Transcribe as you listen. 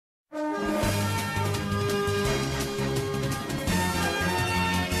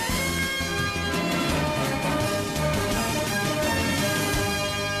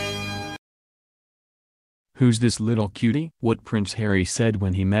"Who's this little cutie?" What Prince Harry said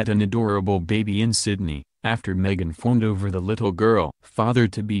when he met an adorable baby in Sydney, after Meghan fawned over the little girl.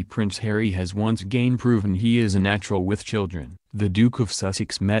 Father-to-be Prince Harry has once again proven he is a natural with children. The Duke of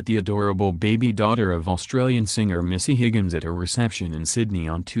Sussex met the adorable baby daughter of Australian singer Missy Higgins at a reception in Sydney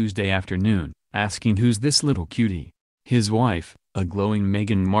on Tuesday afternoon, asking "Who's this little cutie?" His wife, a glowing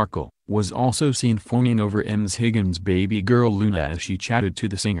Meghan Markle, was also seen fawning over Ms. Higgins' baby girl Luna as she chatted to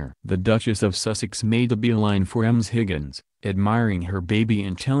the singer. The Duchess of Sussex made a beeline for Ms. Higgins, admiring her baby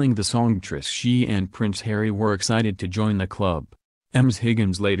and telling the songstress she and Prince Harry were excited to join the club. Ms.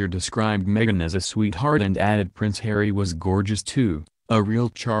 Higgins later described Meghan as a sweetheart and added Prince Harry was gorgeous too, a real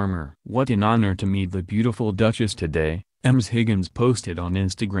charmer. "What an honor to meet the beautiful Duchess today," Ms. Higgins posted on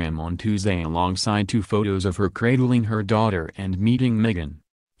Instagram on Tuesday alongside 2 photos of her cradling her daughter and meeting Meghan.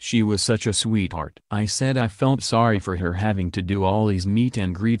 "She was such a sweetheart. I said I felt sorry for her having to do all these meet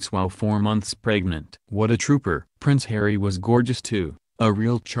and greets while 4 months pregnant. What a trooper." Prince Harry was gorgeous too, a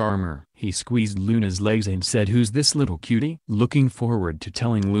real charmer. He squeezed Luna's legs and said, "Who's this little cutie?" looking forward to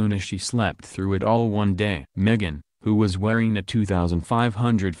telling Luna she slept through it all one day. Meghan, who was wearing a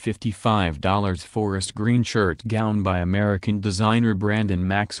 $2,555 forest green shirt gown by American designer Brandon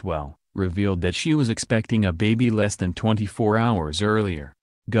Maxwell, revealed that she was expecting a baby less than 24 hours earlier.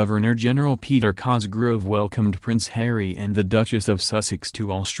 Governor-General Peter Cosgrove welcomed Prince Harry and the Duchess of Sussex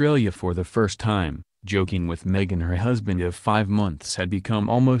to Australia for the first time, joking with Meghan her husband of 5 months had become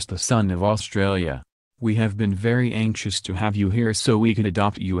almost a son of Australia. "We have been very anxious to have you here so we could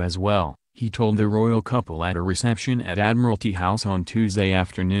adopt you as well," he told the royal couple at a reception at Admiralty House on Tuesday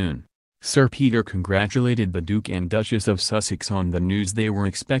afternoon. Sir Peter congratulated the Duke and Duchess of Sussex on the news they were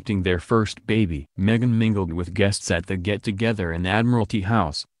expecting their first baby. Meghan mingled with guests at the get-together in Admiralty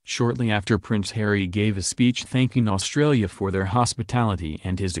House, shortly after Prince Harry gave a speech thanking Australia for their hospitality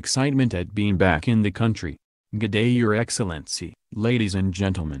and his excitement at being back in the country. "G'day Your Excellency, ladies and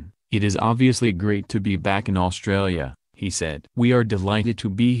gentlemen, it is obviously great to be back in Australia," he said. "We are delighted to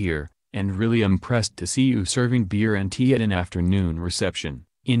be here, and really impressed to see you serving beer and tea at an afternoon reception,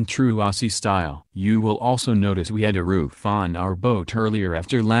 in true Aussie style. You will also notice we had a roof on our boat earlier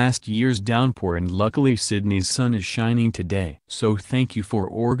after last year's downpour and luckily Sydney's sun is shining today. So thank you for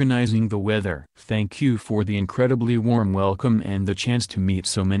organizing the weather. Thank you for the incredibly warm welcome and the chance to meet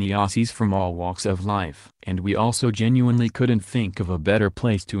so many Aussies from all walks of life. And we also genuinely couldn't think of a better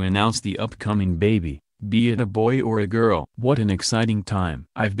place to announce the upcoming baby, be it a boy or a girl. What an exciting time.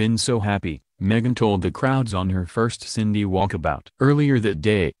 I've been so happy," Meghan told the crowds on her first Sydney walkabout. Earlier that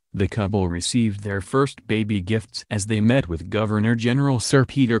day, the couple received their first baby gifts as they met with Governor-General Sir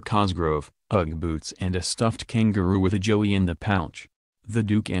Peter Cosgrove, Ugg boots and a stuffed kangaroo with a joey in the pouch. The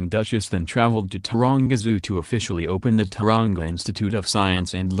Duke and Duchess then traveled to Taronga Zoo to officially open the Taronga Institute of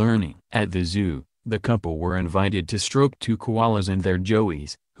Science and Learning. At the zoo, the couple were invited to stroke 2 koalas and their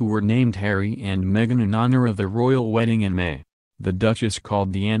joeys, who were named Harry and Meghan in honor of the royal wedding in May. The Duchess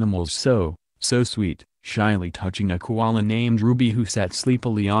called the animals so sweet, shyly touching a koala named Ruby who sat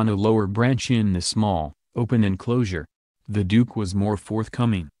sleepily on a lower branch in the small, open enclosure. The Duke was more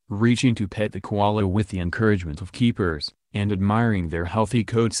forthcoming, reaching to pet the koala with the encouragement of keepers, and admiring their healthy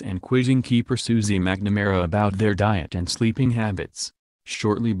coats and quizzing keeper Susie McNamara about their diet and sleeping habits.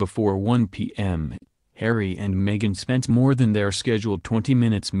 Shortly before 1 p.m., Harry and Meghan spent more than their scheduled 20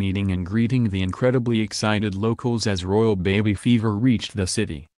 minutes meeting and greeting the incredibly excited locals as royal baby fever reached the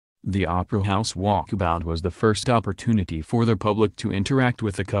city. The Opera House walkabout was the first opportunity for the public to interact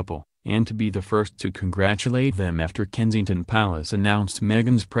with the couple, and to be the first to congratulate them after Kensington Palace announced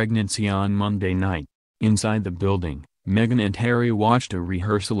Meghan's pregnancy on Monday night. Inside the building, Meghan and Harry watched a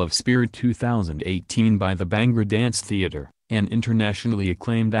rehearsal of Spirit 2018 by the Bhangra Dance Theatre, an internationally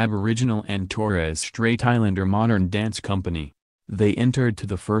acclaimed Aboriginal and Torres Strait Islander modern dance company. They entered to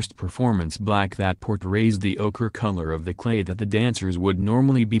the first performance black that portrays the ochre color of the clay that the dancers would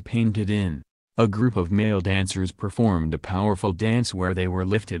normally be painted in. A group of male dancers performed a powerful dance where they were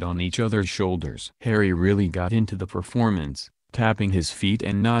lifted on each other's shoulders. Harry really got into the performance, tapping his feet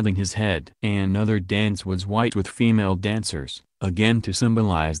and nodding his head. Another dance was white with female dancers, again to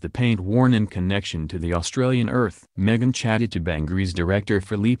symbolize the paint worn in connection to the Australian earth. Meghan chatted to Bhangra's director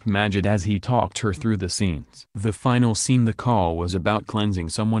Philippe Majid as he talked her through the scenes. The final scene, the call, was about cleansing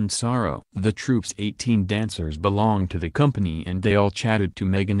someone's sorrow. The troupe's 18 dancers belonged to the company and they all chatted to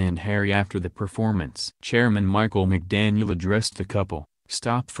Meghan and Harry after the performance. Chairman Michael McDaniel addressed the couple,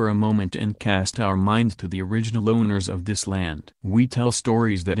 Stop for a moment and cast our minds to the original owners of this land. We tell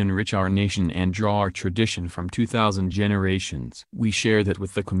stories that enrich our nation and draw our tradition from 2,000 generations. We share that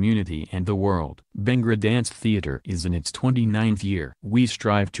with the community and the world. Bhangra Dance Theatre is in its 29th year. We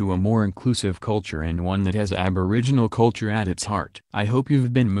strive to a more inclusive culture and one that has Aboriginal culture at its heart. I hope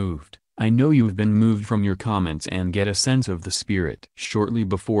you've been moved. I know you've been moved from your comments and get a sense of the spirit. Shortly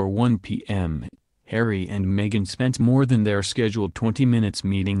before 1 p.m., Harry and Meghan spent more than their scheduled 20 minutes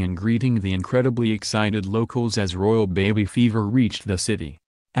meeting and greeting the incredibly excited locals as royal baby fever reached the city.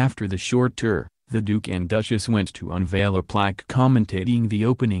 After the short tour, the Duke and Duchess went to unveil a plaque commentating the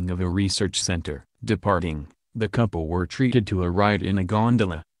opening of a research center. Departing, the couple were treated to a ride in a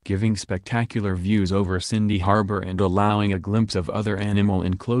gondola, giving spectacular views over Sydney Harbour and allowing a glimpse of other animal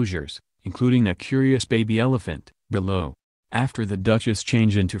enclosures, including a curious baby elephant, below. After the Duchess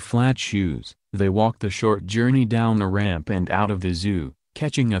changed into flat shoes, they walked the short journey down a ramp and out of the zoo,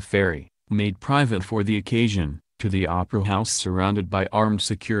 catching a ferry, made private for the occasion, to the Opera House surrounded by armed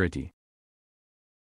security.